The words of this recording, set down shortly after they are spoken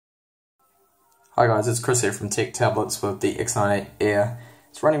Hi guys, it's Chris here from Tech Tablets with the X98 Air.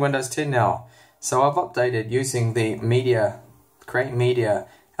 It's running Windows 10 now. So I've updated using the Create Media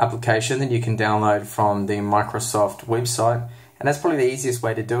application that you can download from the Microsoft website. And that's probably the easiest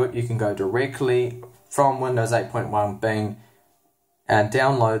way to do it. You can go directly from Windows 8.1 Bing and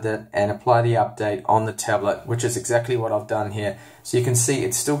download it and apply the update on the tablet, which is exactly what I've done here. So you can see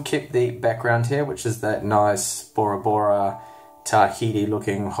it's still kept the background here, which is that nice Bora Bora Tahiti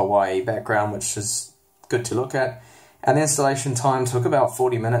looking Hawaii background, which is good to look at. And the installation time took about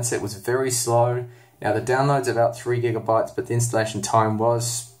 40 minutes. It was very slow. Now the download's about 3 gigabytes, but the installation time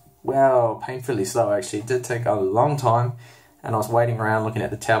was, well, painfully slow actually. It did take a long time, and I was waiting around looking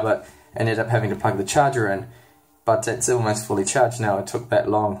at the tablet and ended up having to plug the charger in. But it's almost fully charged now. It took that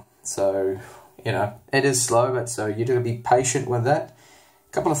long. So, you know, it is slow, but so you do be patient with that.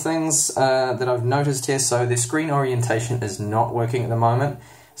 A couple of things that I've noticed here. So the screen orientation is not working at the moment.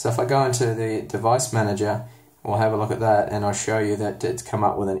 So if I go into the device manager, we'll have a look at that and I'll show you that it's come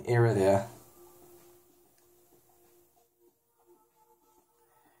up with an error there.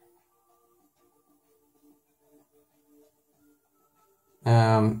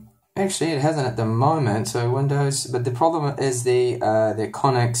 Actually, it hasn't at the moment. So Windows, but the problem is the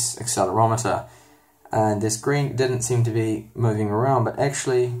Connex accelerometer. And the screen didn't seem to be moving around, but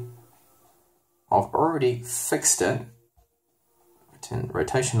actually I've already fixed it.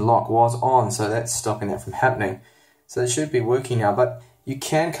 Rotation lock was on, so that's stopping that from happening. So it should be working now, but you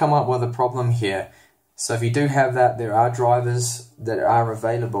can come up with a problem here. So if you do have that, there are drivers that are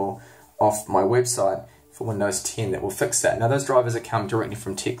available off my website for Windows 10 that will fix that. Now those drivers are come directly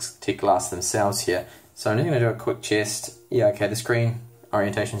from Teclast themselves here. So I'm just going to do a quick test. Yeah, okay, the screen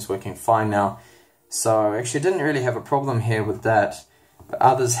orientation is working fine now. So actually I didn't really have a problem here with that, but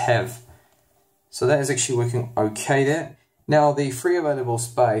others have. So that is actually working okay there. Now the free available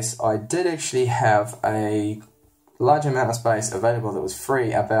space, I did actually have a large amount of space available that was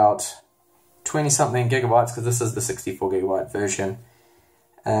free, about 20 something gigabytes, because this is the 64 gigabyte version.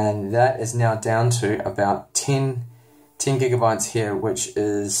 And that is now down to about 10 gigabytes here, which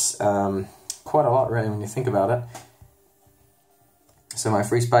is quite a lot really when you think about it. So my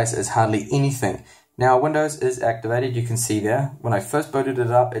free space is hardly anything. Now Windows is activated, you can see there. When I first booted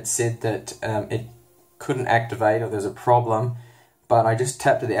it up, it said that it couldn't activate or there's a problem, but I just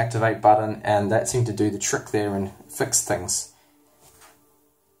tapped the activate button and that seemed to do the trick there and fix things.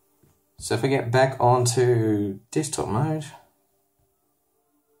 So if I get back onto desktop mode,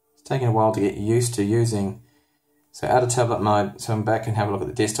 it's taking a while to get used to using. So out of tablet mode, so I'm back and have a look at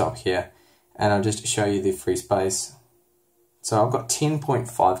the desktop here, and I'll just show you the free space. So I've got 10.5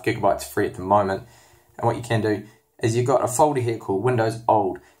 gigabytes free at the moment. And what you can do is you've got a folder here called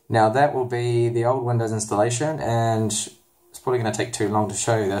Windows.old. Now that will be the old Windows installation, and it's probably going to take too long to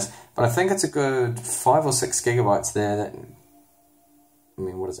show you this, but I think it's a good 5 or 6 gigabytes there. That, I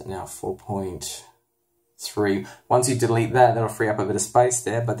mean, what is it now? 4.3. Once you delete that, that'll free up a bit of space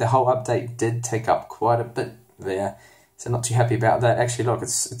there, but the whole update did take up quite a bit there. So not too happy about that. Actually, look,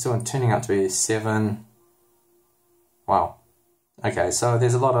 it's turning out to be 7. Wow. Okay, so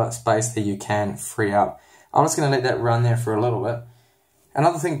there's a lot of space that you can free up. I'm just going to let that run there for a little bit.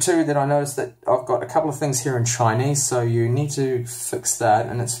 Another thing too that I noticed, that I've got a couple of things here in Chinese, so you need to fix that,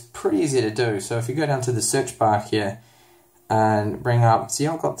 and it's pretty easy to do. So if you go down to the search bar here and bring up, see,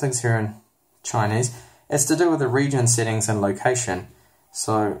 I've got things here in Chinese. It's to do with the region settings and location.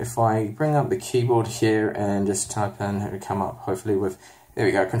 So if I bring up the keyboard here and just type in, it'll come up hopefully with, there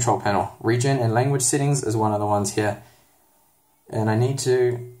we go, control panel. Region and language settings is one of the ones here. And I need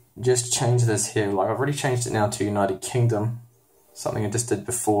to just change this here. Like I've already changed it now to United Kingdom, something I just did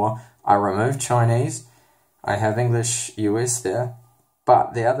before. I removed Chinese. I have English US there.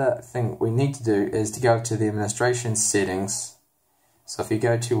 But the other thing we need to do is to go to the administration settings. So if you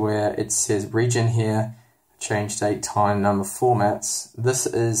go to where it says region here, change date, time, number, formats, this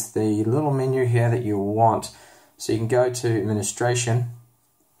is the little menu here that you want. So you can go to administration,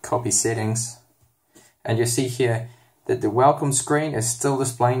 copy settings, and you'll see here that the welcome screen is still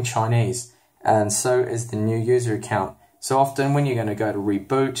displaying Chinese, and so is the new user account. So often when you're going to go to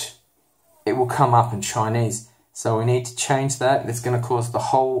reboot, it will come up in Chinese. So we need to change that. It's going to cause the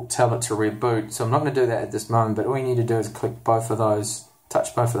whole tablet to reboot. So I'm not going to do that at this moment, but all you need to do is click both of those,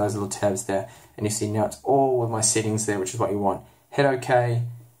 touch both of those little tabs there, and you see now it's all with my settings there, which is what you want. Hit OK,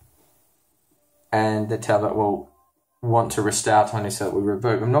 and the tablet will want to restart only so that we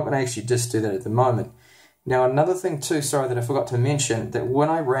reboot. I'm not going to actually just do that at the moment. Now another thing too, sorry, that I forgot to mention, that when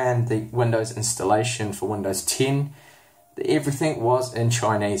I ran the Windows installation for Windows 10, everything was in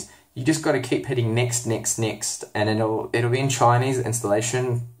Chinese. You just got to keep hitting next, next, next, and it'll be in Chinese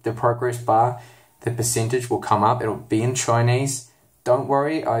installation, the progress bar, the percentage will come up. It'll be in Chinese. Don't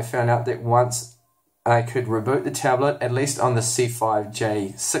worry, I found out that once I could reboot the tablet, at least on the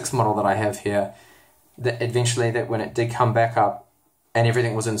C5J6 model that I have here, that eventually that when it did come back up and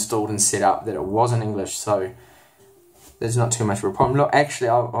everything was installed and set up, that it was in English, so there's not too much of a problem. Look, actually,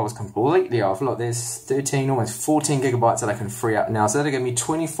 I was completely off. Look, there's 13, almost 14 gigabytes that I can free up now. So that'll give me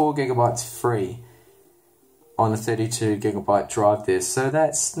 24 gigabytes free on a 32 gigabyte drive there. So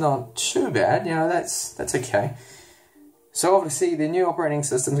that's not too bad, you know, that's okay. So obviously the new operating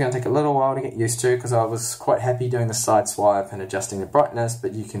system is going to take a little while to get used to, because I was quite happy doing the side swipe and adjusting the brightness,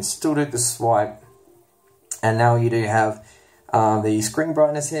 but you can still do the swipe. And now you do have the screen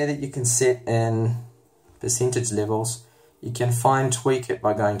brightness here that you can set in percentage levels. You can fine tweak it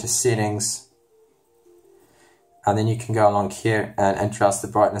by going to settings, and then you can go along here and adjust the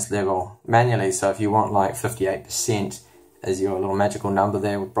brightness level manually. So if you want like 58% as your little magical number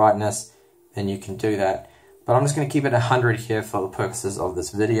there with brightness, then you can do that. But I'm just going to keep it 100 here for the purposes of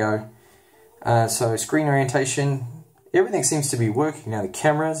this video. So screen orientation, everything seems to be working. Now the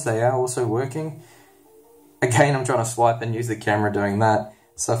cameras, they are also working. Again, I'm trying to swipe and use the camera doing that.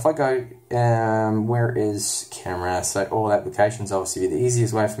 So if I go, where is camera? So all applications, obviously the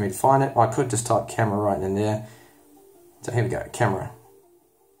easiest way for me to find it. I could just type camera right in there. So here we go, camera.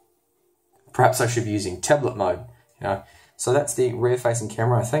 Perhaps I should be using tablet mode, you know. So that's the rear facing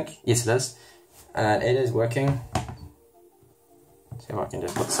camera, I think. Yes, it is. And it is working. See if I can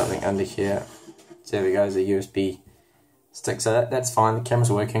just put something under here. So there we go, there's a USB stick. So that's fine, the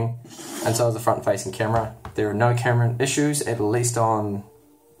camera's working. And so is the front facing camera. There are no camera issues, at least on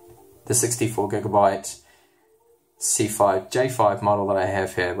the 64 gigabyte C5J5 model that I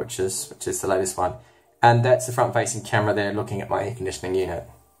have here, which is the latest one. And that's the front facing camera there looking at my air conditioning unit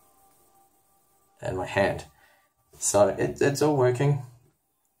and my hand. So it's all working.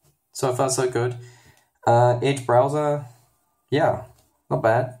 So far so good. Edge browser, yeah, not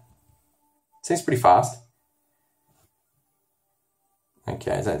bad. Seems pretty fast.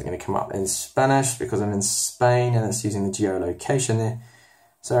 Okay, so it's going to come up in Spanish because I'm in Spain and it's using the geolocation there.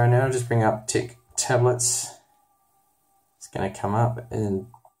 So now I'll just bring up Tech Tablets. It's going to come up in...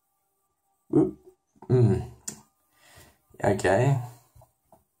 Whoop. Okay.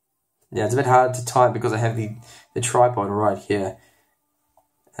 Yeah, it's a bit hard to type because I have the tripod right here.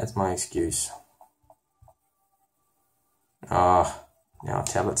 That's my excuse. Ah, now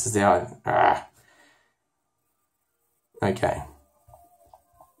tablets is there. Ah. Okay.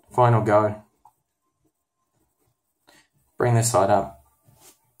 Final go. Bring this side up.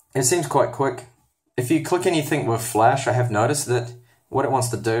 It seems quite quick. If you click anything with Flash, I have noticed that what it wants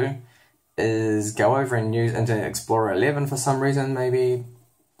to do is go over and use Internet Explorer 11 for some reason. Maybe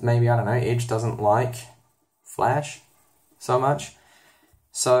I don't know, Edge doesn't like Flash so much.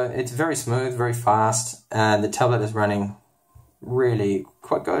 So it's very smooth, very fast, and the tablet is running really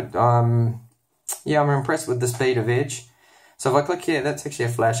quite good. Yeah, I'm impressed with the speed of Edge. So if I click here, that's actually a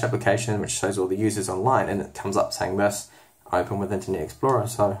Flash application which shows all the users online, and it comes up saying this, open with Internet Explorer.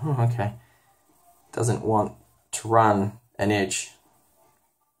 So, okay. Doesn't want to run an Edge.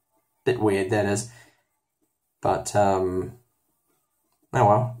 Bit weird, that is. But, oh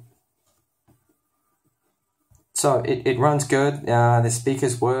well. So it runs good. The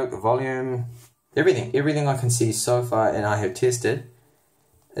speakers work, volume, everything I can see so far and I have tested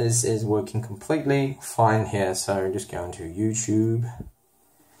is working completely fine here. So just go into YouTube.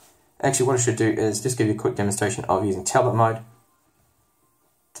 Actually, what I should do is just give you a quick demonstration of using tablet mode.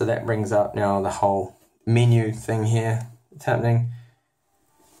 So that brings up now the whole menu thing here. It's happening.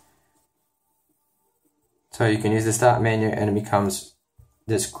 So you can use the start menu and it becomes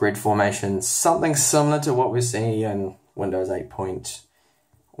this grid formation, something similar to what we're seeing in Windows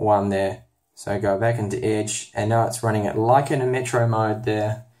 8.1 there. So go back into Edge, and now it's running it like in a Metro mode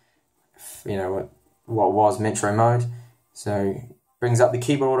there. You know what was Metro mode. So brings up the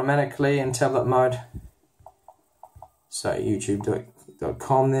keyboard automatically in tablet mode. So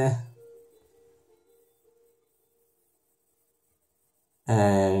youtube.com there.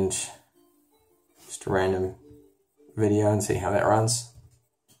 And just a random video and see how that runs.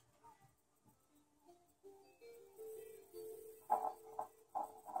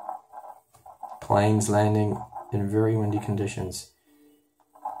 Planes landing in very windy conditions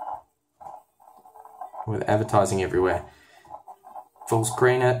with advertising everywhere. Full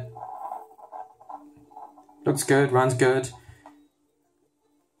screen it. Looks good, runs good.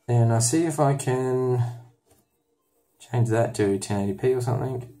 And I'll see if I can change that to 1080p or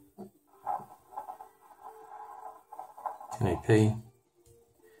something. 1080p.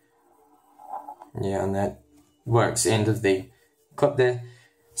 Yeah, and that works. End of the clip there.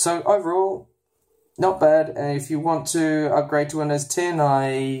 So overall, not bad. If you want to upgrade to Windows 10,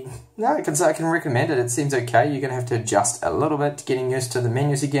 I can recommend it. It seems okay. You're going to have to adjust a little bit, getting used to the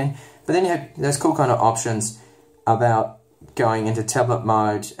menus again. But then you have those cool kind of options about going into tablet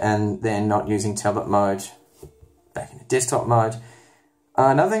mode and then not using tablet mode, back into desktop mode.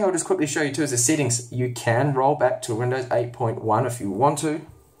 Another thing I'll just quickly show you too is the settings. You can roll back to Windows 8.1 if you want to.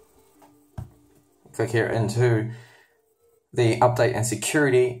 Click here into the update and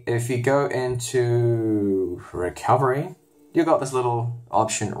security. If you go into recovery, you've got this little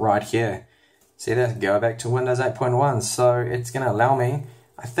option right here. See that? Go back to Windows 8.1. So it's going to allow me,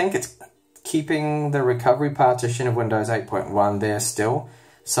 I think it's keeping the recovery partition of Windows 8.1 there still.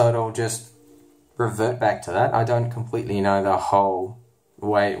 So it'll just revert back to that. I don't completely know the whole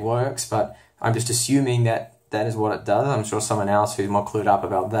way it works, but I'm just assuming that that is what it does. I'm sure someone else who's more clued up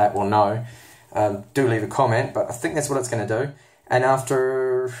about that will know. Do leave a comment, but I think that's what it's going to do. And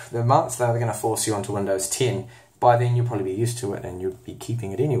after the month, they're going to force you onto Windows 10. By then, you'll probably be used to it, and you'll be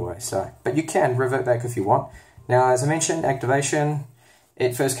keeping it anyway. So, but you can revert back if you want. Now, as I mentioned, activation.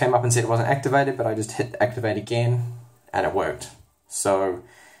 It first came up and said it wasn't activated, but I just hit activate again, and it worked. So,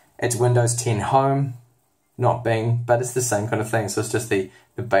 it's Windows 10 Home, not Bing, but it's the same kind of thing. So it's just the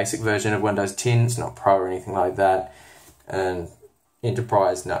basic version of Windows 10. It's not Pro or anything like that. And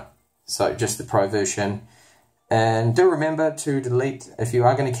Enterprise, no. So just the Pro version. And do remember to delete, if you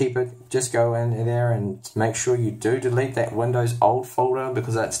are going to keep it, just go in there and make sure you do delete that Windows.old folder,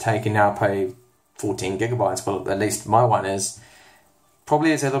 because that's taking now 14 gigabytes. Well, at least my one is.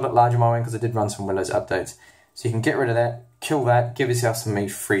 Probably is a little bit larger my one because I did run some Windows updates. So you can get rid of that, kill that, give yourself some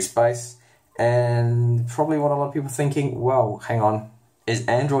free space. And probably what a lot of people are thinking, well, hang on, is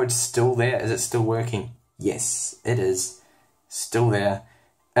Android still there? Is it still working? Yes, it is. Still there.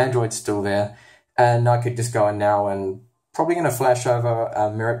 Android's still there. And I could just go in now and probably going to flash over a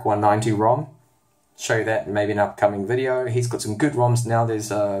Merrick 190 ROM. Show you that in maybe an upcoming video. He's got some good ROMs now. There's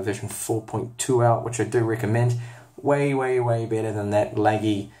version 4.2 out, which I do recommend. Way, way, way better than that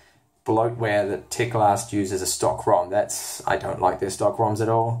laggy bloatware that Teclast uses as a stock ROM. I don't like their stock ROMs at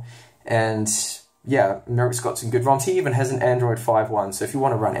all. And yeah, Merrick's got some good ROMs. He even has an Android 5.1. So if you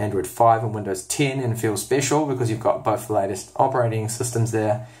want to run Android 5 and Windows 10 and feel special because you've got both the latest operating systems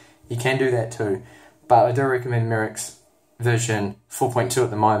there, you can do that too. But I do recommend Merrick's version 4.2 at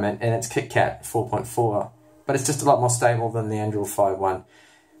the moment, and it's KitKat 4.4. But it's just a lot more stable than the Android 5.1.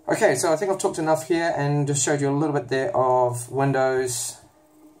 Okay, so I think I've talked enough here and just showed you a little bit there of Windows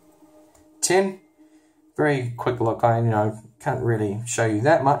 10. Very quick look. I can't really show you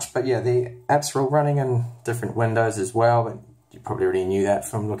that much, but yeah, the apps are all running in different windows as well, but you probably already knew that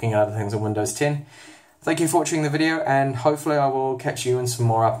from looking at other things on Windows 10. Thank you for watching the video, and hopefully I will catch you in some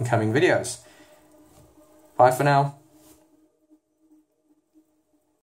more up and coming videos. Bye for now.